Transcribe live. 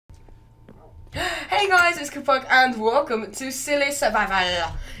Hey guys, it's Kapug and welcome to Silly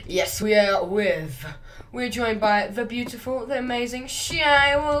Survival. Yes, we're joined by the beautiful, the amazing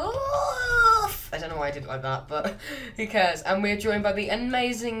Shy Wolf. I don't know why I did it like that, but who cares? And we're joined by the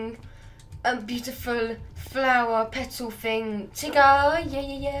amazing and beautiful flower petal thing, Tigger.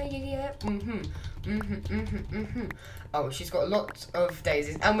 Yeah. Oh, she's got lots of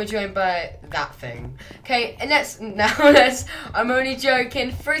daisies, and we're joined by that thing. Okay, and I'm only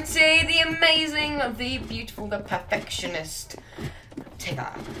joking. Fruity, the amazing, the beautiful, the perfectionist,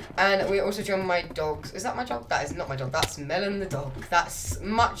 Tigger. And we're also joined by my dogs. Is that my dog? That is not my dog. That's Melon the dog. That's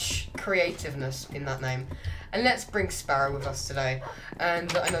much creativeness in that name. And let's bring Sparrow with us today.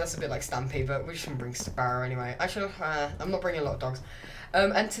 And I know that's a bit like Stampy, but we should bring Sparrow anyway. Actually, I'm not bringing a lot of dogs.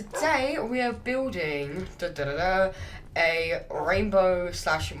 And today we are building a rainbow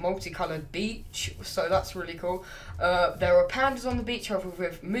 / multicolored beach, so that's really cool. There are pandas on the beach, however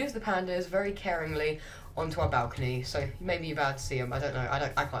we've moved the pandas very caringly onto our balcony, so maybe you'll be able to see them. I don't know,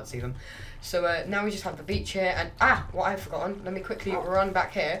 I can't see them. So now we just have the beach here, and what I've forgotten, let me quickly run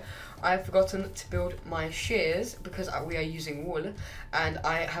back here. I've forgotten to build my shears because we are using wool, and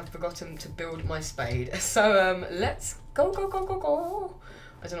I have forgotten to build my spade. So let's go.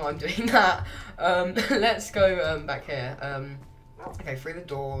 I don't know why I'm doing that. Let's go back here. Okay, through the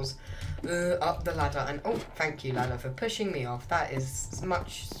doors, up the ladder, and oh, thank you, ladder, for pushing me off. That is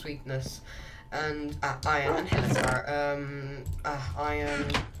much sweetness. And iron and hello,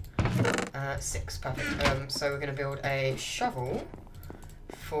 iron 6, perfect. So we're gonna build a shovel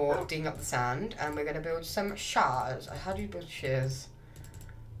for digging up the sand, and we're gonna build some shears. How do you build shears?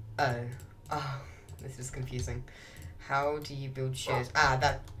 Oh, this is confusing. How do you build shears? Got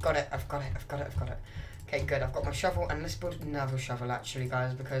it. I've got it. Okay, good. I've got my shovel, and let's build another shovel actually,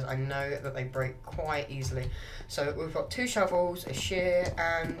 guys, because I know that they break quite easily. So we've got 2 shovels, a shear,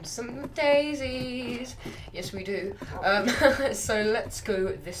 and some daisies. Yes, we do. So let's go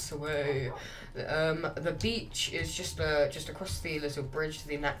this way. The beach is just across the little bridge,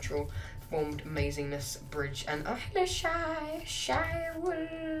 the natural formed amazingness bridge. And oh, hello, Shy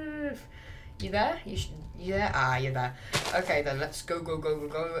Wolf. You there? Yeah, you're there. Okay, then let's go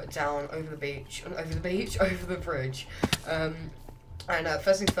down over the beach, over the bridge. And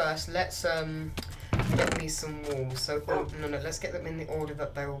first things first, let's get me some walls. So let's get them in the order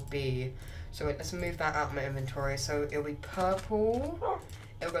that they will be. So let's move that out of my inventory. So it'll be purple.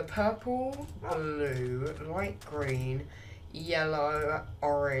 It'll go purple, blue, light green, yellow,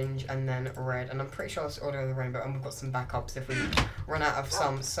 orange, and then red. And I'm pretty sure that's the order of the rainbow, and we've got some backups if we run out of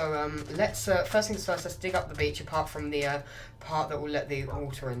some. So let's first things first, let's dig up the beach apart from the part that will let the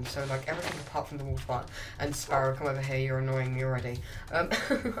water in. So like everything apart from the water part. And Sparrow, come over here, you're annoying me already. I'm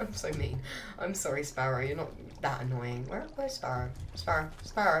so mean. I'm sorry, Sparrow, you're not that annoying. Where's Sparrow?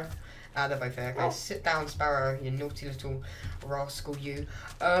 Sparrow. They're both here. Okay, sit down, Sparrow, you naughty little rascal, you.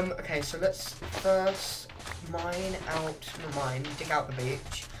 Okay, so let's first dig out the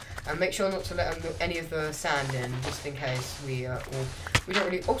beach, and make sure not to let any of the sand in, just in case we don't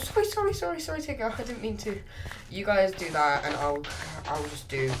really. Oh, sorry, Tigger. I didn't mean to. You guys do that, and I'll just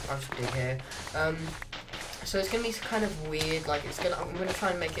dig here. So it's gonna be kind of weird. Like I'm gonna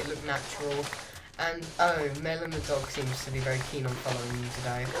try and make it look natural. And Melon the dog seems to be very keen on following you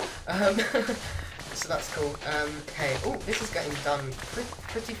today. So that's cool. Okay. Oh, this is getting done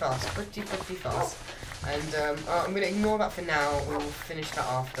pretty fast. And I'm gonna ignore that for now. We'll finish that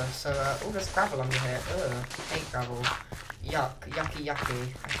after. So there's gravel under here. Ugh, I hate gravel. Yucky.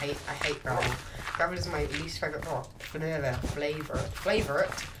 I hate gravel. Gravel is my least favorite rock. Favorite.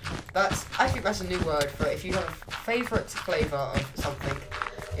 I think that's a new word for it. If you have a favorite flavor of something,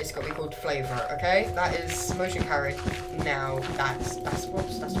 it's got to be called flavor. Okay, that is motion carried. Now that's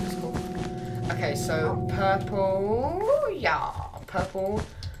what's called. Okay, so purple. Yeah, purple.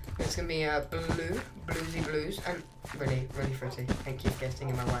 It's gonna be bluesy blues, and really fruity. Thank you for getting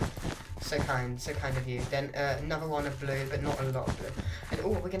in my way. So kind of you. Then another one of blue, but not a lot of blue. And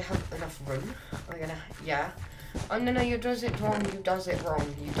we're gonna have enough room. Oh no, you does it wrong. You does it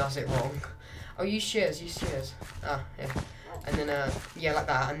wrong. Oh, use shears. Yeah. And then like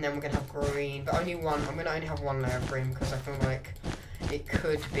that. And then we're gonna have green, but only one. I'm gonna only have one layer of green because I feel like it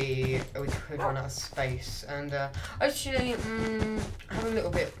could be, we could run out of space. And actually, have a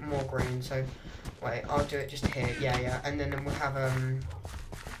little bit more green. So wait, I'll do it just here. Yeah. And then we'll have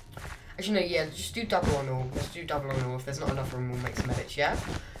actually no, yeah, just do double on all. Let's do double on all. If there's not enough room, we'll make some edits. Yeah.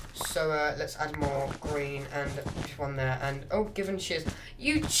 So let's add more green and just one there. And given shears,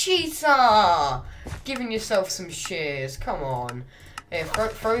 you cheater! Giving yourself some shears. Come on. Here,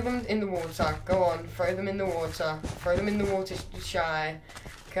 throw them in the water. Go on, throw them in the water. Throw them in the water, Shy.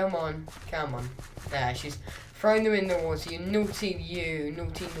 Come on, come on. There, she's throwing them in the water. You.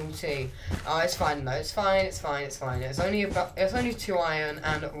 Naughty, naughty. Oh, it's fine though. It's fine. It's fine. It's only 2 iron,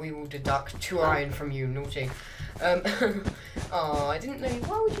 and we will deduct 2 iron from you, naughty. Oh, I didn't know.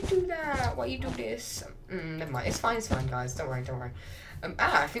 Why would you do that? Why you do this? Never mind. It's fine, guys. Don't worry.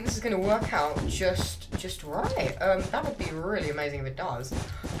 I think this is gonna work out just right. That would be really amazing if it does.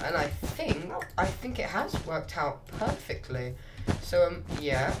 And I think it has worked out perfectly. So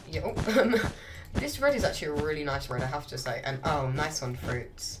yeah. Oh, this red is actually a really nice red, I have to say. And oh, nice one,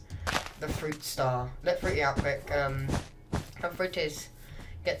 fruits. The fruit star. Let Fruity out quick. How Fruities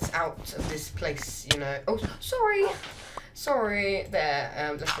gets out of this place, you know. Oh, sorry.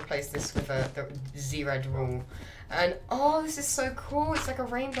 There. Let's replace this with the Z-red rule. And oh, this is so cool. It's like a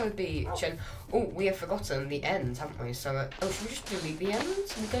rainbow beach. And oh, we have forgotten the ends, haven't we? So should we just delete the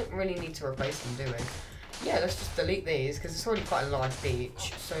ends? We don't really need to replace them, do we? Yeah, let's just delete these because it's already quite a large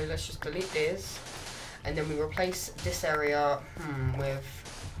beach. So let's just delete this, and then we replace this area with.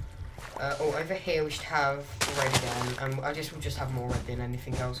 Over here we should have red again, and we'll just have more red than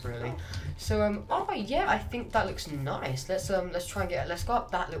anything else really. So oh yeah, I think that looks nice. Let's try and let's go up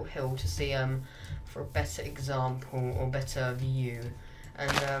that little hill to see for a better example or better view.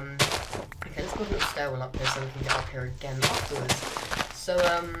 And okay, let's put a little stairwell up here so we can get up here again afterwards. So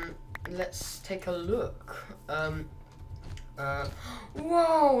let's take a look.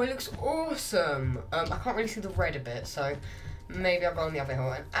 Whoa, it looks awesome. I can't really see the red a bit, so maybe I'll go on the other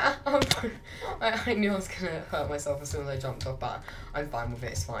hill. And I knew I was gonna hurt myself as soon as I jumped off, but I'm fine with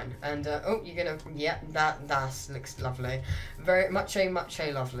it. It's fine. And oh, you're gonna, yeah, that looks lovely. Very much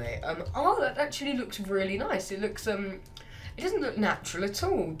lovely. Oh, that actually looks really nice. It looks it doesn't look natural at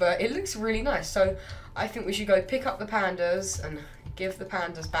all, but it looks really nice. So I think we should go pick up the pandas and give the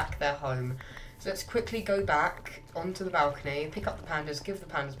pandas back their home. So let's quickly go back onto the balcony, pick up the pandas, give the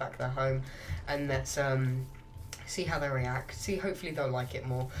pandas back their home, and let's see how they react. See, hopefully they'll like it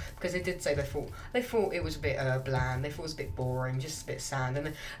more, because they did say they thought it was a bit bland. They thought it was a bit boring, just a bit sand.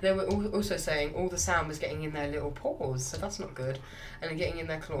 And they were also saying all the sand was getting in their little paws, so that's not good, and getting in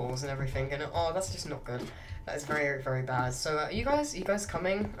their claws and everything. And oh, that's just not good. That is very, very bad. So you guys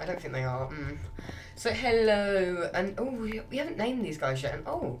coming? I don't think they are. So hello, and oh, we haven't named these guys yet. And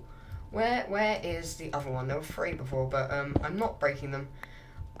oh, where is the other one? There were 3 before, but I'm not breaking them.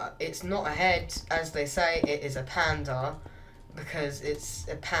 It's not a head, as they say. It is a panda, because it's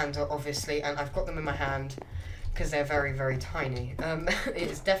a panda, obviously, and I've got them in my hand because they're very, very tiny. It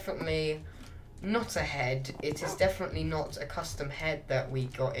is definitely not a head. It is definitely not a custom head that we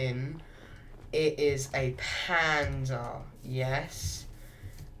got in. It is a panda, yes.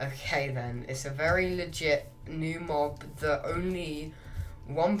 Okay then, it's a very legit new mob that only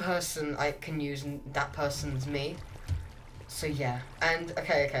one person I can use, and that person's me. So yeah, and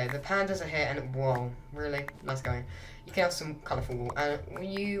okay, the pandas are here, and whoa, really nice going. You can have some colourful wool. And where do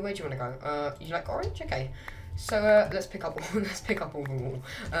you want to go? You like orange? Okay. So let's pick up all the wool.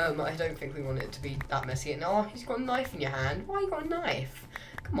 I don't think we want it to be that messy. And oh, you've got a knife in your hand. Why you got a knife?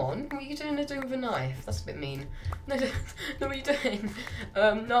 Come on, what are you doing to do with a knife? That's a bit mean. No, what are you doing?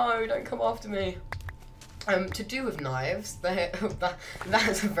 No, don't come after me. To do with knives,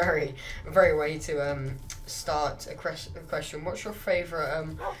 that's a very way to start a question. What's your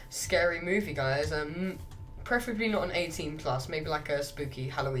favourite scary movie, guys? Preferably not an 18+, maybe like a spooky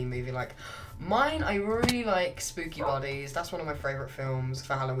Halloween movie. Like mine, I really like Spooky Bodies. That's one of my favourite films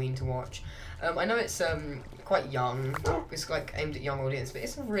for Halloween to watch. I know it's quite young, it's like aimed at young audience, but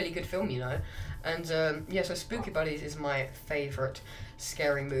it's a really good film, you know. And yeah, so Spooky Buddies is my favourite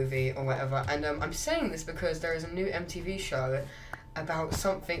scary movie or whatever. And I'm saying this because there is a new MTV show about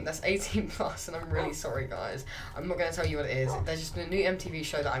something that's 18+, and I'm really sorry, guys. I'm not going to tell you what it is. There's just a new MTV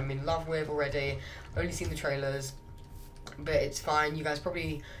show that I'm in love with already. Only seen the trailers, but it's fine. You guys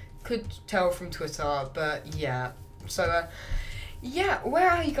probably could tell from Twitter, but yeah. So yeah,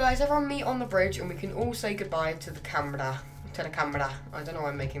 where are you guys? Everyone meet on the bridge, and we can all say goodbye to the camera. I don't know why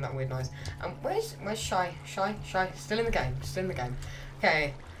I'm making that weird noise. Where's Shy? Shy? Still in the game.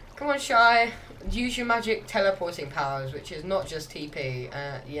 Okay. Come on, Shy. Use your magic teleporting powers, which is not just TP.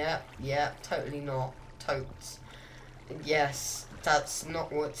 Yeah, totally not. Totes. Yes, that's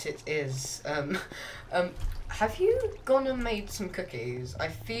not what it is. Have you gone and made some cookies? I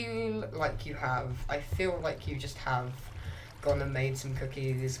feel like you have. I feel like you just have gone and made some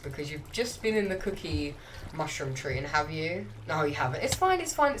cookies, because you've just been in the cookie mushroom tree, and have you? No, you haven't. It's fine.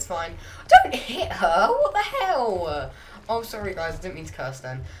 Don't hit her. What the hell? Oh, sorry, guys. I didn't mean to curse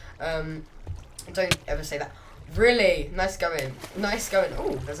then. Don't ever say that. Really? Nice going.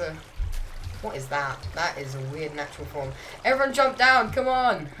 Oh, there's a What is that? That is a weird natural form. Everyone jump down, come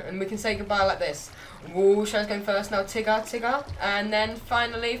on! And we can say goodbye like this. Whoa, Shadow's going first, now Tigger. And then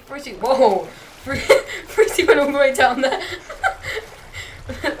finally, Fruity. Whoa! Fruity went all the way down there.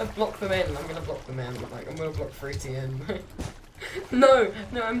 I blocked them in. I'm gonna block them in. Like, I'm gonna block Fruity in. No,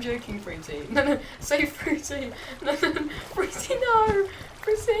 I'm joking, Fruity. No, save Fruity. No, Fruity, no!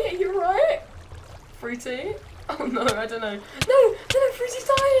 Fruity, are you right? Fruity? Oh no, I don't know. No, Fruity's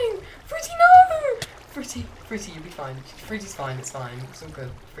dying! Fruity, no! Fruity, you'll be fine. Fruity's fine, it's fine. It's all good.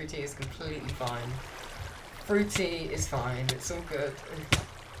 Fruity is completely fine. Fruity is fine, it's all good.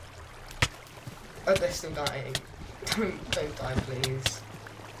 Oh, they're still dying. Don't die, please.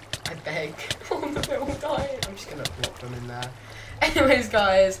 I beg. Oh no, they're all dying. I'm just gonna block them in there. Anyways,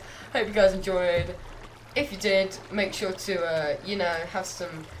 guys, hope you guys enjoyed. If you did, make sure to, you know, have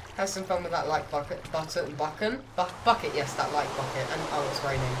some fun with that like bucket. Yes, that like bucket. And oh, it's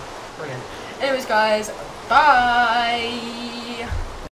raining. Brilliant. Anyways, guys, bye.